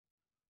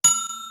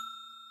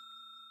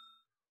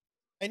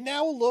And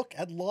now a look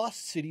at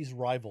Lost Cities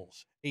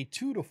Rivals, a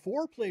 2 to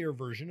 4 player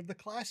version of the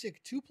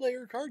classic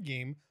 2-player card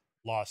game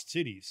Lost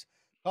Cities.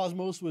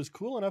 Cosmos was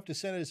cool enough to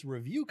send us a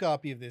review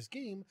copy of this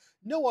game.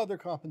 No other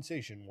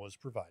compensation was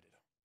provided.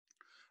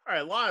 All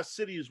right, Lost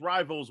Cities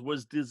Rivals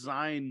was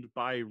designed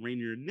by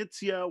Reiner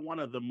Knizia, one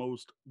of the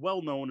most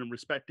well known and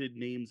respected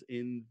names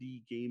in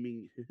the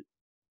gaming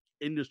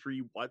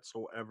industry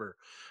whatsoever.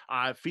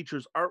 It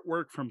features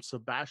artwork from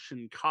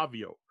Sébastien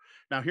Caiveau.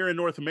 Now, here in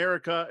North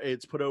America,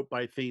 it's put out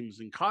by Thames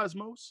and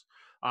Kosmos.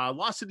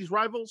 Lost Cities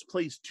Rivals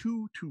plays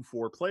 2 to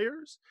 4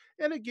 players,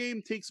 and a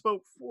game takes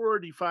about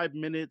 45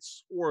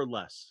 minutes or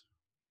less.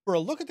 For a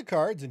look at the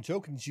cards and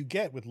tokens you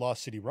get with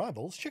Lost City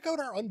Rivals, check out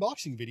our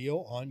unboxing video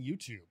on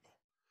YouTube.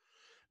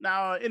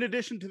 Now, in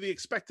addition to the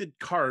expected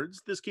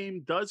cards, this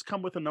game does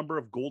come with a number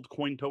of gold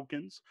coin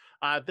tokens.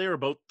 They're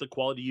about the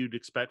quality you'd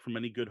expect from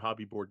any good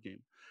hobby board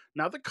game.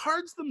 Now, the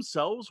cards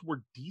themselves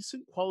were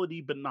decent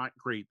quality, but not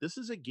great. This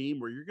is a game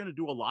where you're going to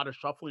do a lot of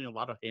shuffling, a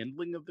lot of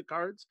handling of the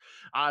cards.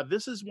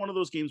 This is one of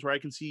those games where I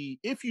can see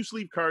if you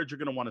sleeve cards, you're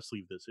going to want to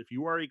sleeve this. If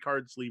you are a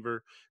card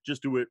sleever,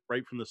 just do it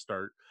right from the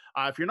start.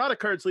 If you're not a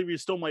card sleever, you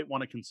still might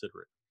want to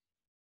consider it.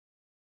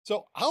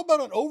 So, how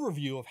about an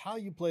overview of how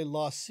you play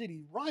Lost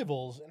City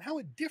Rivals and how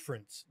it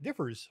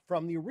differs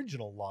from the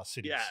original Lost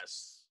Cities?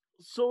 Yes.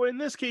 So in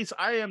this case,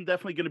 I am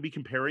definitely going to be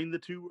comparing the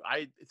two.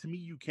 To me,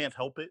 you can't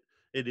help it.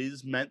 It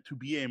is meant to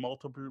be a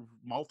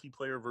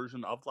multiplayer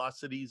version of Lost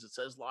Cities. It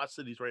says Lost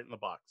Cities right in the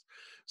box.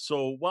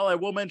 So while I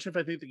will mention if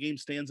I think the game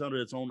stands on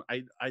its own,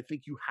 I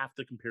think you have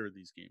to compare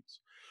these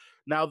games.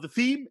 Now, the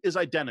theme is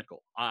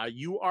identical.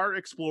 You are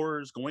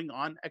explorers going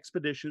on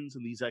expeditions,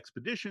 and these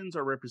expeditions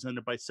are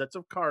represented by sets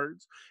of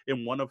cards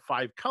in one of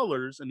 5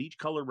 colors, and each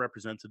color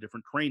represents a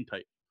different terrain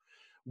type.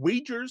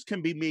 Wagers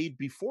can be made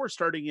before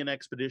starting an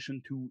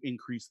expedition to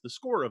increase the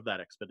score of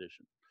that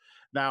expedition.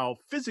 Now,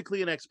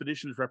 physically, an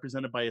expedition is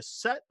represented by a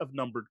set of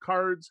numbered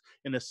cards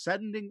in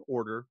ascending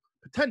order,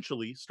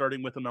 potentially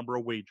starting with a number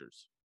of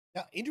wagers.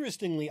 Now,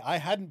 interestingly, I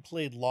hadn't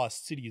played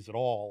Lost Cities at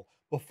all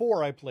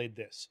before I played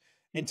this.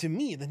 And to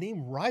me, the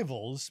name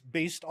Rivals,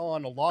 based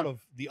on a lot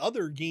of the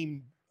other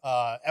game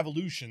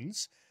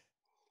evolutions,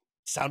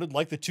 sounded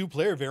like the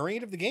 2-player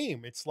variant of the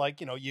game. It's like,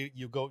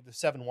 you go to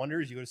Seven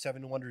Wonders, you go to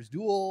Seven Wonders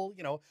Duel,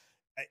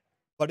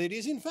 but it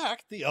is in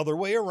fact the other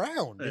way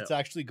around. Yeah. It's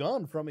actually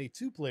gone from a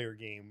 2-player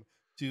game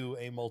to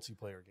a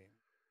multiplayer game.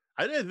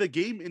 I think the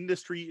game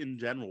industry in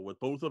general, with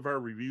both of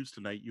our reviews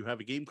tonight, you have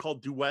a game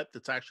called Duet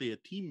that's actually a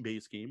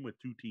team-based game with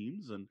 2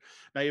 teams, and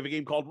now you have a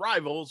game called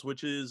Rivals,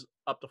 which is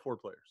up to 4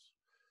 players.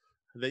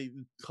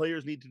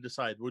 Players need to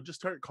decide. We'll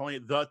just start calling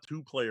it the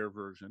 2-player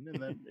version,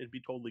 and then it'd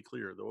be totally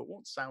clear, though it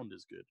won't sound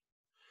as good.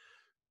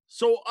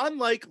 So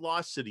unlike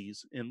Lost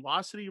Cities, in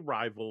Lost City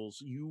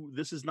Rivals,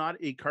 this is not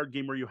a card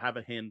game where you have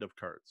a hand of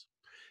cards.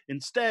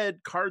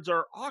 Instead, cards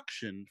are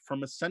auctioned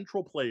from a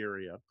central play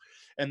area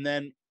and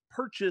then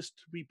purchased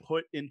to be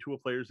put into a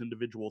player's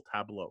individual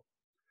tableau.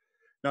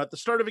 Now, at the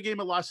start of a game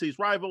of Lost Cities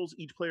Rivals,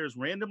 each player is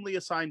randomly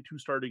assigned 2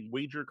 starting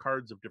wager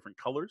cards of different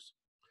colors.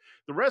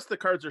 The rest of the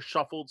cards are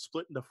shuffled,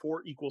 split into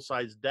 4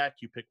 equal-sized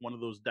decks. You pick one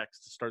of those decks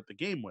to start the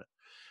game with.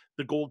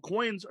 The gold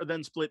coins are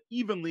then split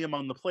evenly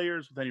among the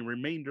players, with any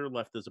remainder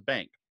left as a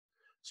bank.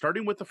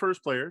 Starting with the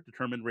first player,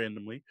 determined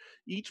randomly,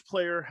 each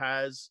player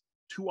has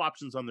 2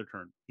 options on their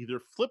turn. Either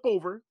flip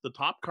over the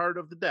top card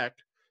of the deck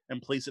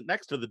and place it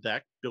next to the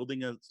deck,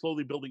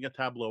 slowly building a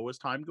tableau as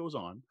time goes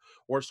on,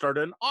 or start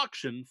an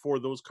auction for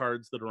those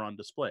cards that are on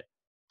display.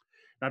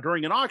 Now,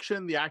 during an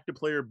auction, the active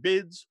player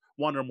bids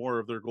 1 or more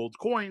of their gold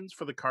coins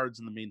for the cards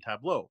in the main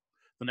tableau.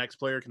 The next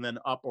player can then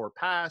up or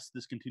pass.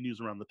 This continues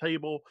around the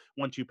table.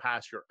 Once you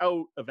pass, you're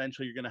out.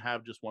 Eventually, you're going to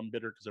have just one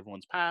bidder because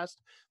everyone's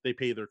passed. They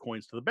pay their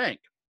coins to the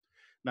bank.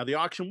 Now, the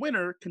auction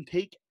winner can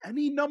take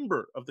any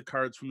number of the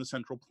cards from the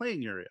central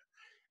playing area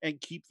and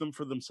keep them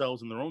for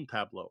themselves in their own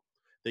tableau.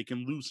 They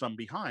can lose some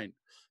behind.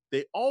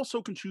 They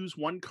also can choose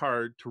 1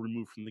 card to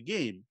remove from the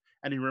game.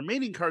 Any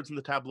remaining cards in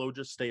the tableau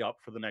just stay up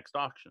for the next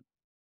auction.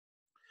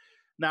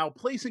 Now,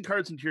 placing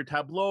cards into your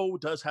tableau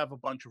does have a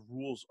bunch of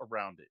rules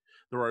around it.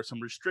 There are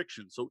some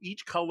restrictions. So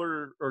each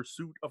color or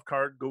suit of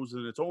card goes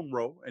in its own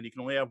row, and you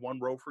can only have 1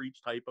 row for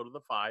each type out of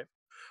the 5.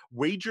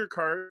 Wager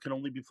card can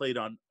only be played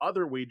on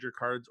other wager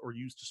cards or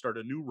used to start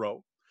a new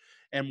row.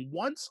 And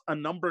once a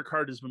number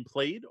card has been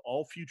played,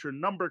 all future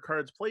number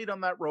cards played on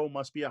that row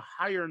must be a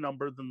higher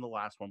number than the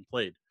last one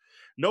played.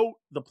 Note,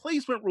 the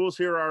placement rules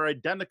here are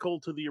identical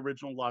to the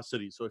original Lost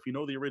City. So if you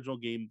know the original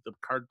game, the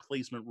card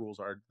placement rules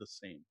are the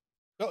same.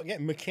 So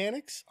again,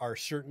 mechanics are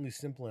certainly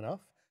simple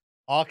enough.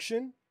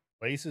 Auction,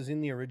 places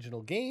in the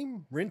original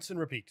game, rinse and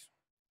repeat.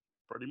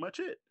 Pretty much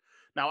it.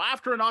 Now,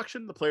 after an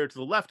auction, the player to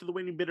the left of the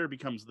winning bidder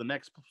becomes the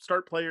next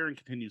start player and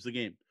continues the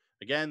game.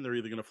 Again, they're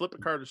either going to flip a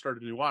card or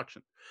start a new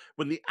auction.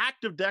 When the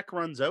active deck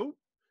runs out,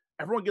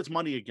 everyone gets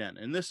money again,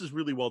 and this is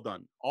really well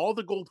done. All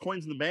the gold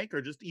coins in the bank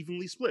are just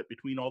evenly split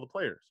between all the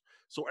players.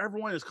 So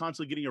everyone is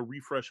constantly getting a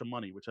refresh of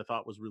money, which I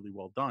thought was really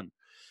well done.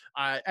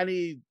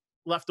 Any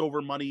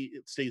leftover money,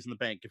 it stays in the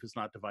bank if it's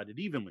not divided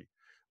evenly.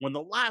 When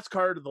the last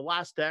card of the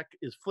last deck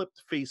is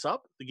flipped face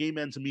up, the game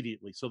ends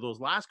immediately. So those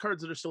last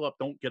cards that are still up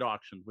don't get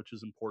auctioned, which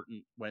is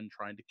important when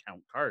trying to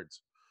count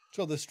cards.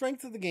 So the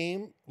strength of the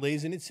game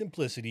lays in its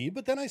simplicity,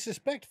 but then I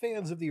suspect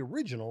fans of the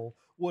original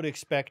would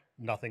expect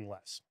nothing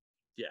less.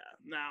 Yeah.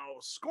 Now,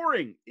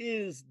 scoring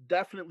is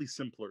definitely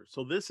simpler.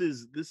 So this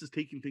is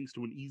taking things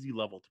to an easy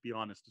level, to be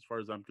honest, as far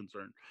as I'm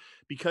concerned,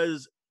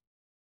 because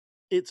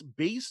it's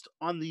based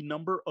on the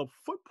number of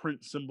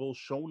footprint symbols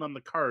shown on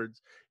the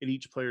cards in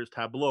each player's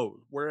tableau.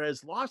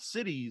 Whereas Lost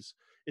Cities,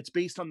 it's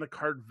based on the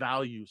card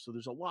value. So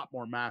there's a lot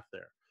more math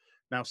there.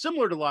 Now,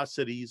 similar to Lost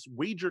Cities,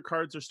 wager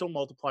cards are still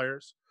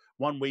multipliers.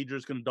 One wager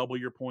is going to double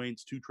your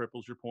points, two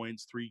triples your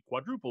points, three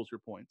quadruples your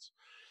points.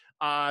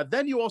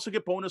 Then you also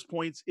get bonus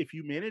points if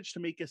you manage to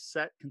make a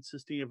set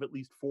consisting of at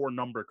least 4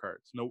 number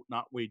cards. Note,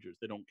 not wagers,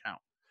 they don't count.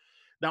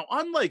 Now,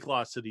 unlike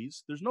Lost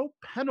Cities, there's no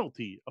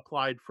penalty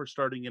applied for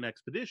starting an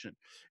expedition.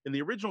 In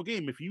the original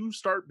game, if you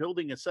start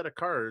building a set of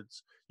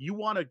cards, you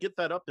want to get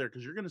that up there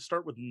because you're going to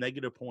start with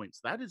negative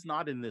points. That is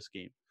not in this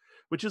game,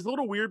 which is a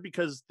little weird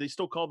because they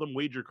still call them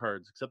wager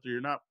cards, except that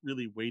you're not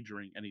really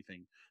wagering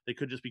anything. They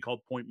could just be called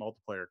point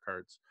multiplier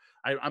cards.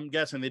 I'm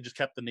guessing they just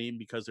kept the name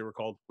because they were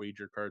called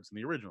wager cards in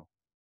the original.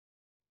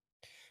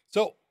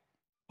 So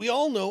we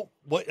all know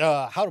what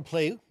how to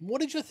play.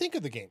 What did you think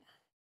of the game?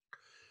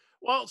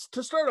 Well,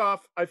 to start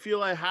off, I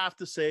feel I have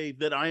to say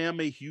that I am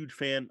a huge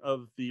fan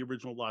of the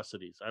original Lost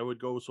Cities. I would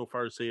go so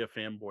far as say a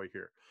fanboy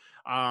here.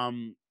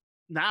 Um,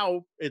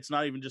 Now it's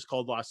not even just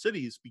called Lost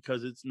Cities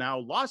because it's now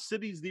Lost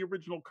Cities, the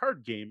original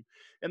card game,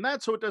 and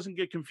that's so it doesn't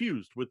get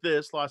confused with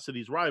this Lost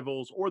Cities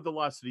Rivals or the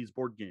Lost Cities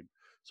board game.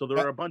 So there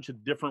Uh, are a bunch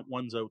of different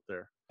ones out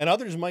there. And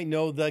others might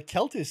know the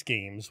Celtis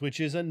games,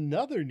 which is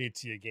another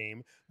Knizia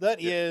game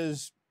that Yeah.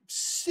 is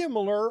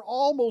similar,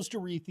 almost a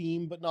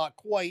retheme, but not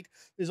quite.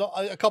 There's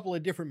a couple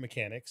of different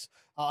mechanics.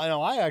 I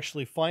know I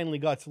actually finally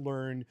got to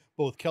learn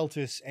both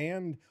Celtis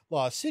and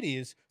Lost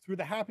Cities through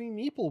the Happy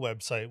Meeple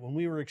website when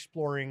we were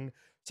exploring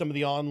some of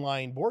the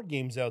online board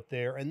games out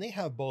there, and they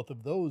have both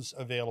of those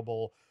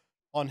available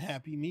on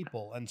Happy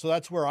Meeple. And so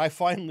that's where I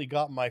finally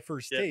got my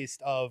first Yeah.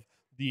 taste of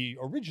the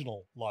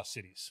original Lost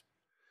Cities.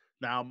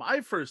 Now, my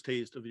first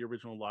taste of the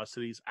original Lost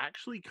Cities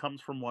actually comes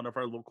from one of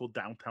our local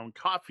downtown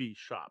coffee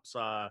shops.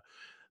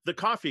 The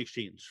Coffee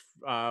Exchange,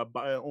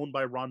 owned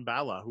by Ron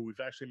Bala, who we've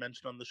actually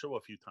mentioned on the show a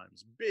few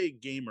times.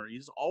 Big gamer.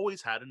 He's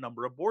always had a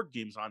number of board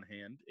games on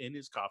hand in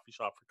his coffee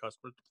shop for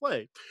customers to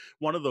play.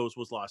 One of those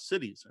was Lost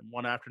Cities. And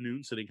one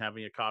afternoon, sitting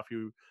having a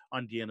coffee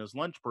on Deanna's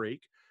lunch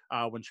break,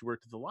 when she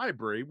worked at the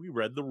library, we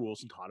read the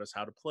rules and taught us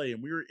how to play,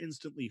 and we were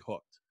instantly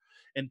hooked.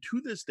 And to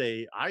this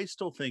day, I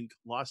still think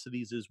Lost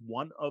Cities is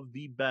one of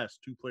the best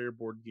 2-player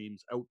board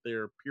games out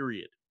there,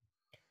 period.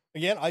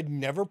 Again, I'd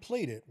never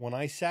played it when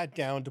I sat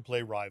down to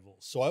play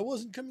Rivals, so I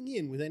wasn't coming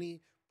in with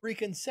any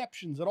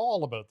preconceptions at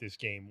all about this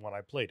game when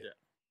I played it.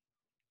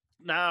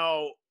 Yeah.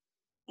 Now,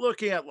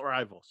 looking at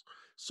Rivals.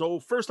 So,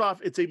 first off,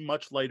 it's a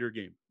much lighter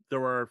game.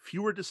 There are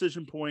fewer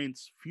decision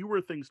points,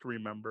 fewer things to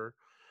remember.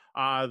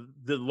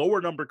 The lower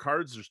number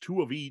cards, there's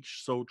 2 of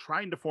each, so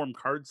trying to form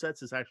card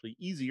sets is actually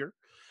easier.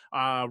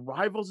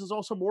 Rivals is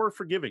also more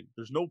forgiving.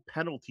 There's no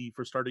penalty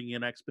for starting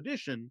an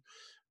expedition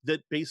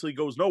that basically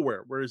goes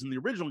nowhere. Whereas in the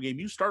original game,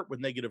 you start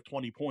with negative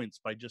 20 points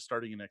by just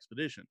starting an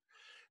expedition.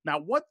 Now,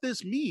 what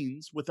this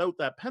means without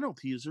that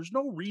penalty is there's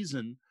no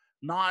reason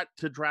not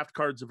to draft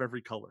cards of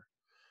every color.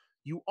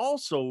 You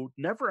also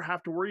never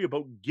have to worry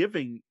about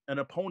giving an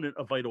opponent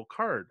a vital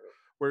card.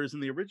 Whereas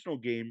in the original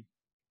game,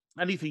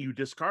 anything you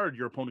discard,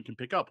 your opponent can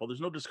pick up. Well, there's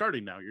no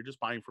discarding now. You're just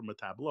buying from a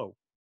tableau.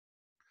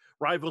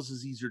 Rivals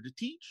is easier to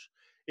teach.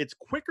 It's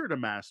quicker to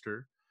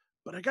master.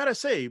 But I gotta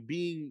say,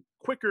 being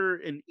quicker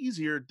and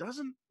easier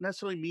doesn't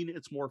necessarily mean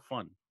it's more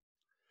fun.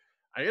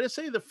 I gotta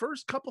say, the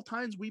first couple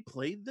times we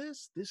played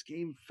this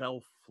game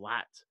fell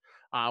flat.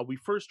 We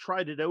first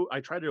tried it out.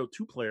 I tried it out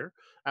 2-player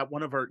at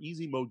one of our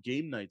easy mode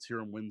game nights here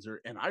in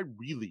Windsor, and I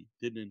really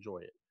didn't enjoy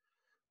it.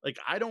 Like,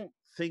 I don't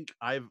think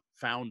I've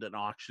found an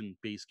auction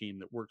based game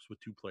that works with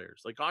 2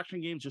 players. Like,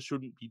 auction games just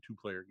shouldn't be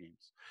 2-player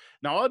games.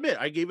 Now, I'll admit,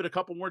 I gave it a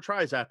couple more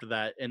tries after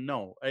that, and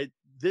no,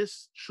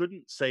 this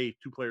shouldn't say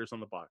 2 players on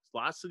the box.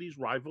 Lost Cities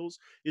Rivals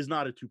is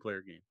not a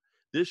 2-player game.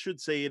 This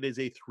should say it is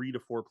a 3 to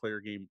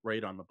 4-player game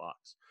right on the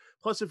box.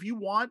 Plus, if you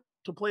want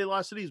to play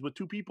Lost Cities with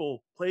 2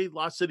 people, play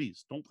Lost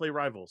Cities. Don't play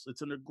Rivals.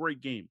 It's a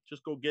great game.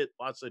 Just go get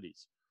Lost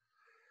Cities.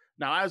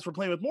 Now, as for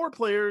playing with more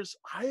players,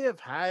 I have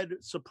had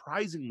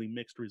surprisingly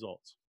mixed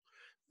results.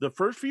 The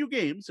first few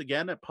games,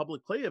 again, at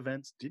public play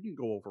events, didn't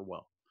go over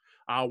well.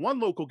 One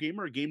local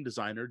gamer, a game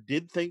designer,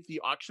 did think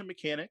the auction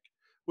mechanic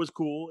was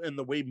cool and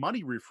the way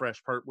money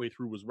refreshed partway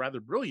through was rather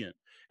brilliant,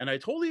 and I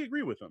totally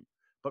agree with him,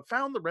 but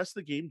found the rest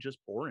of the game just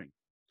boring.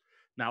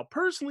 Now,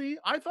 personally,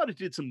 I thought it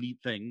did some neat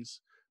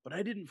things, but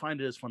I didn't find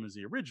it as fun as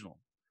the original.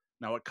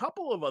 Now, a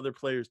couple of other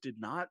players did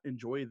not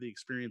enjoy the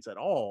experience at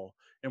all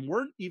and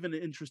weren't even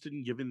interested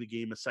in giving the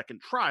game a second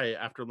try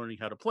after learning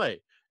how to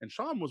play, and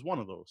Sean was one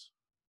of those.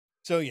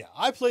 So yeah,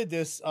 I played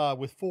this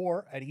with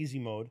 4 at easy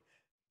mode,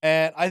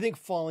 and I think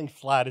falling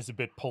flat is a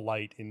bit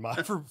polite in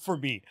my for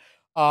me.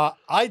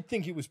 I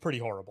think it was pretty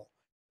horrible.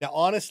 Now,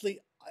 honestly,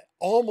 I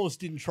almost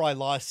didn't try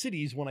Lost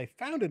Cities when I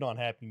found it on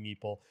Happy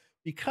Meeple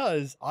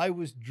because I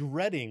was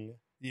dreading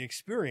the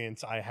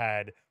experience I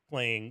had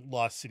playing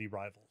Lost City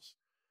Rivals.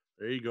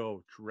 There you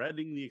go,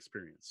 dreading the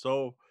experience.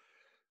 So,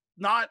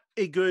 not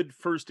a good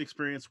first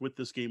experience with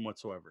this game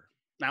whatsoever.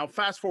 Now,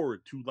 fast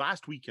forward to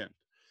last weekend.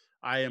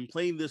 I am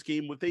playing this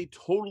game with a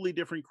totally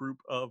different group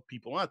of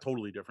people. Not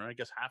totally different. I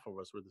guess half of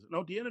us were.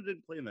 No, Deanna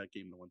didn't play in that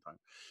game the one time.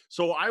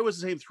 So I was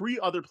the same three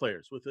other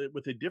players with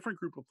a different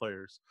group of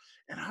players,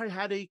 and I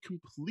had a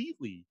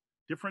completely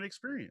different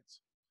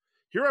experience.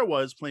 Here I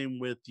was playing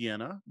with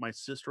Deanna, my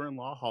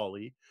sister-in-law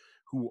Holly,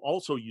 who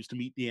also used to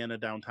meet Deanna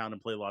downtown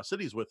and play Lost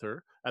Cities with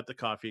her at the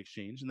coffee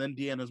exchange, and then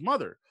Deanna's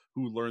mother,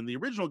 who learned the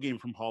original game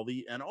from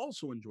Holly and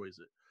also enjoys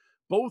it.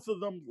 Both of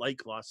them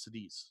like Lost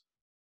Cities,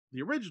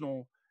 the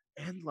original,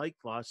 and like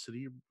Lost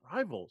City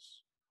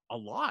Rivals a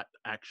lot,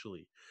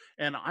 actually.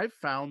 And I've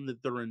found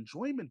that their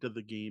enjoyment of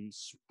the game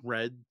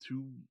spread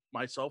to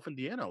myself and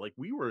Deanna. Like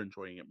we were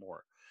enjoying it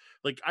more.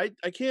 Like I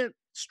can't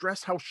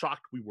stress how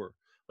shocked we were.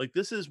 Like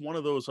this is one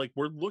of those, like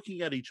we're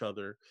looking at each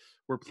other,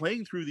 we're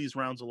playing through these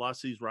rounds of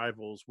Lost Cities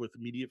Rivals with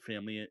immediate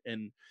family,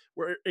 and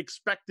we're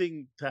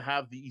expecting to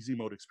have the easy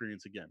mode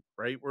experience again,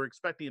 right? We're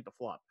expecting it to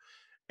flop.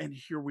 And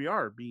here we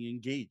are being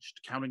engaged,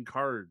 counting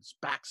cards,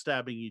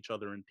 backstabbing each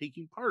other, and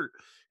taking part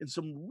in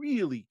some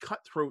really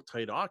cutthroat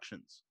tight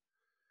auctions.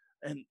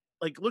 And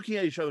like looking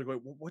at each other,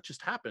 going, well, "What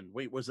just happened?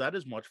 Wait, was that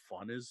as much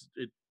fun as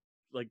it?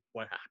 Like,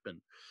 what happened?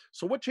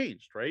 So what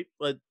changed, right?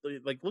 Like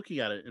looking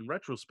at it in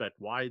retrospect,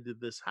 why did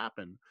this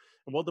happen?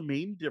 And well, the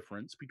main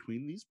difference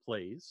between these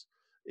plays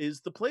is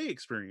the play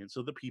experience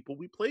of the people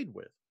we played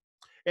with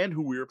and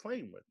who we were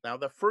playing with. Now,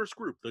 the first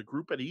group, the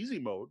group at easy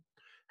mode,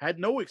 had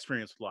no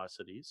experience with Lost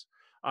Cities.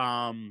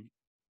 Um,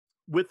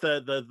 with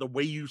the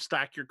way you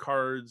stack your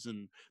cards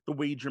and the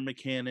wager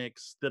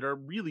mechanics that are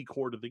really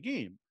core to the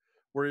game.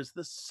 Whereas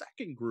the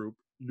second group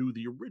knew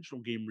the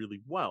original game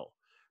really well.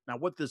 Now,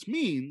 what this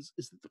means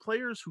is that the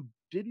players who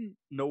didn't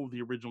know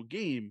the original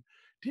game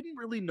didn't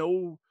really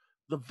know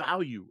the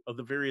value of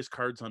the various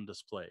cards on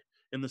display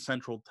in the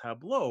central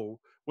tableau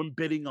when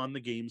bidding on the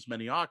game's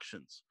many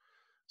auctions.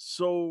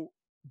 So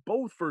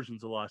both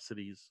versions of Lost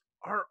Cities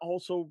are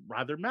also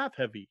rather math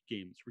heavy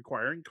games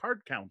requiring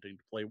card counting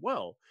to play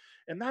well,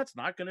 and that's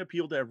not going to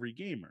appeal to every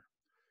gamer.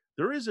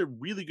 There is a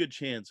really good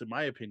chance, in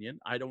my opinion,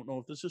 I don't know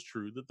if this is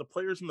true, that the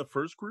players in the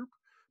first group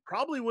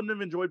probably wouldn't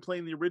have enjoyed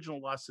playing the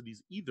original Lost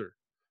Cities either.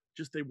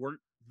 Just they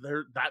weren't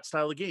their that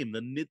style of game. The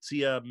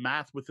Knizia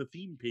math with a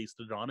theme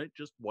pasted on it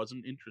just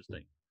wasn't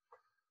interesting.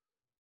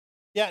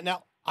 Yeah,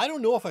 now I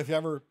don't know if I've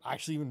ever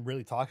actually even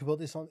really talked about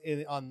this on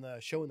the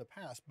show in the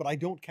past, but I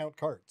don't count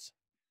cards.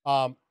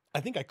 I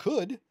think I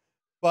could,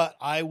 but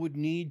I would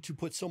need to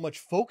put so much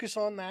focus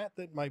on that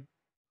my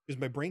because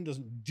my brain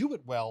doesn't do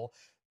it well,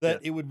 Yeah.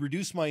 that it would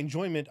reduce my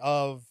enjoyment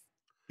of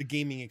the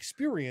gaming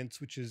experience,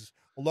 which is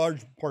a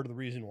large part of the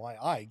reason why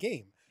I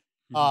game.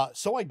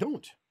 So I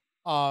don't.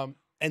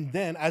 And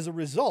then as a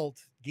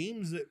result,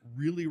 games that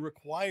really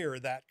require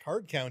that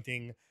card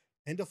counting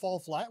tend to fall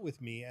flat with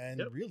me. And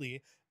Yep.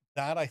 really,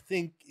 that I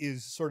think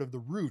is sort of the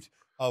root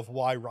of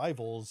why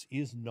Rivals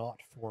is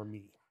not for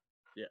me.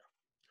 Yeah.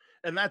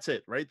 And that's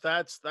it, right?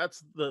 That's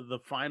the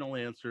final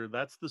answer.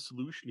 That's the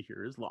solution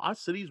here. Is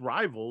Lost Cities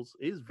Rivals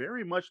is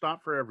very much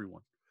not for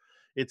everyone.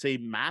 It's a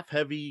math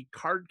heavy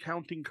card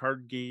counting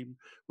card game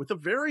with a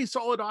very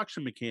solid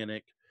auction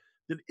mechanic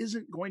that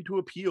isn't going to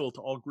appeal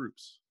to all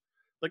groups.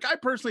 Like I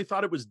personally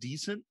thought it was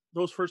decent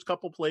those first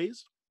couple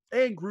plays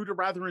and grew to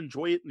rather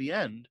enjoy it in the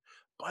end,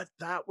 but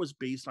that was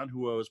based on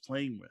who I was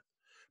playing with.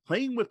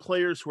 Playing with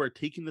players who are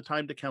taking the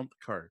time to count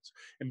the cards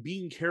and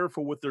being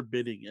careful with their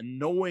bidding and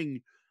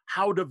knowing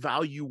how to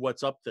value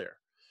what's up there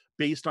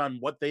based on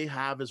what they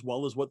have as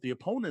well as what the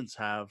opponents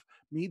have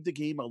made the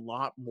game a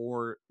lot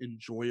more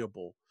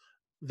enjoyable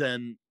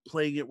than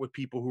playing it with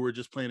people who are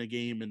just playing a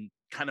game and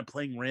kind of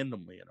playing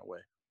randomly in a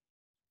way.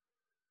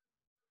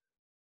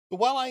 But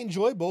while I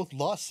enjoy both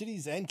Lost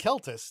Cities and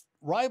Keltis,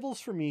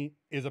 Rivals for me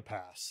is a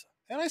pass.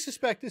 And I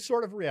suspect this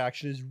sort of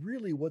reaction is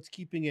really what's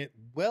keeping it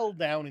well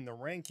down in the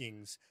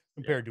rankings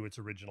compared to its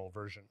original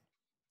version.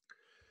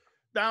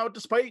 Now,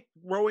 despite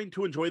growing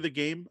to enjoy the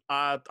game,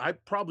 I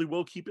probably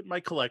will keep it in my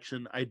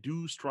collection. I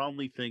do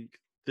strongly think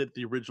that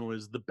the original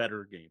is the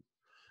better game.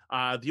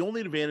 The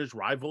only advantage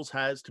Rivals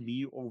has to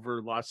me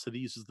over Lost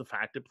Cities is the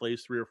fact it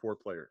plays 3 or 4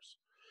 players.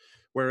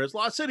 Whereas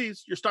Lost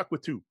Cities, you're stuck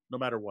with 2, no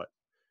matter what.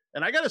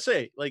 And I gotta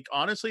say, like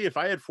honestly, if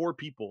I had 4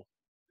 people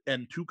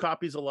and 2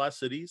 copies of Lost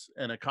Cities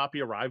and a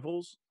copy of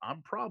Rivals,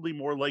 I'm probably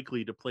more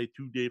likely to play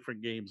 2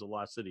 different games of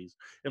Lost Cities,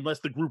 unless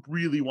the group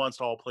really wants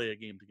to all play a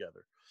game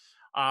together.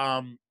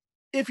 Um,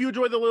 if you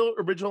enjoy the little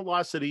original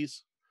Lost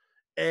Cities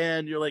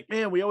and you're like,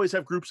 man, we always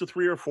have groups of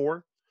 3 or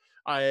 4,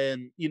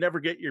 and you never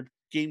get your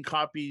game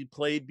copy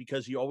played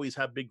because you always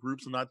have big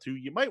groups and not 2,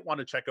 you might want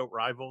to check out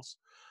Rivals.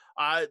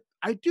 I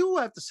do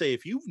have to say,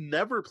 if you've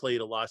never played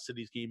a Lost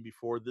Cities game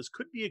before, this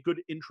could be a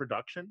good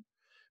introduction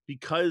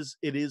because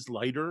it is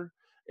lighter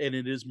and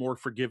it is more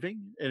forgiving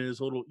and it is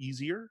a little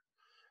easier.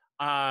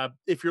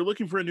 If you're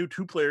looking for a new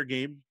 2-player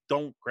game,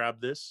 don't grab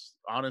this.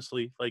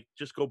 Honestly, like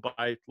just go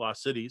buy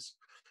Lost Cities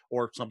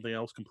or something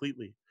else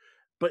completely.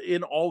 But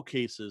in all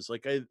cases,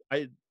 like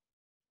I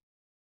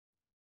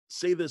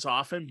say this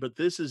often, but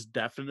this is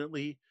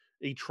definitely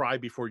a try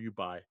before you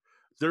buy.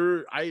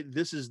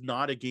 This is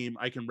not a game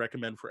I can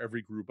recommend for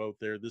every group out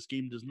there. This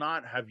game does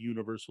not have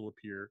universal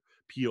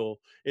appeal.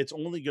 It's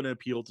only going to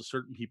appeal to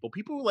certain people.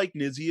 People who like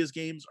Knizia's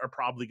games are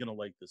probably going to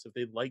like this. If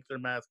they like their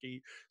math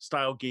game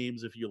style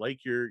games, if you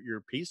like your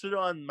pasted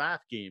on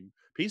math game,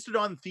 pasted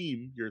on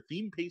theme, your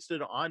theme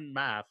pasted on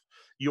math,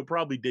 you'll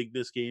probably dig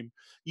this game.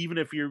 Even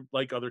if you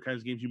like other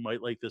kinds of games, you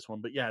might like this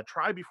one. But yeah,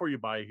 try before you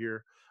buy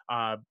here.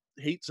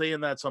 Hate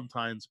saying that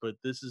sometimes, but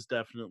this is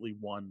definitely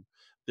one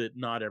that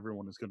not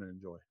everyone is going to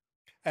enjoy.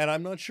 And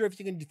I'm not sure if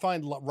you can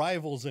find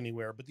Rivals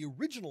anywhere, but the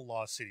original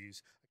Lost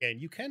Cities, again,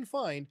 you can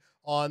find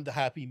on the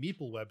Happy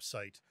Meeple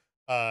website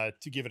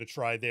to give it a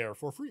try there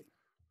for free.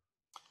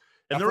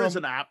 And there is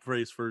an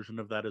app-based version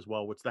of that as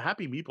well, which the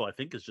Happy Meeple, I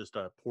think, is just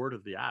a port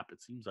of the app.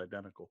 It seems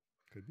identical.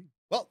 Could be.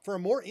 Well, for a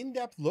more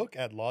in-depth look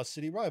at Lost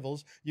City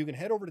Rivals, you can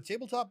head over to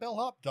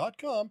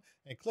tabletopbellhop.com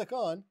and click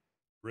on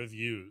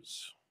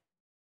Reviews.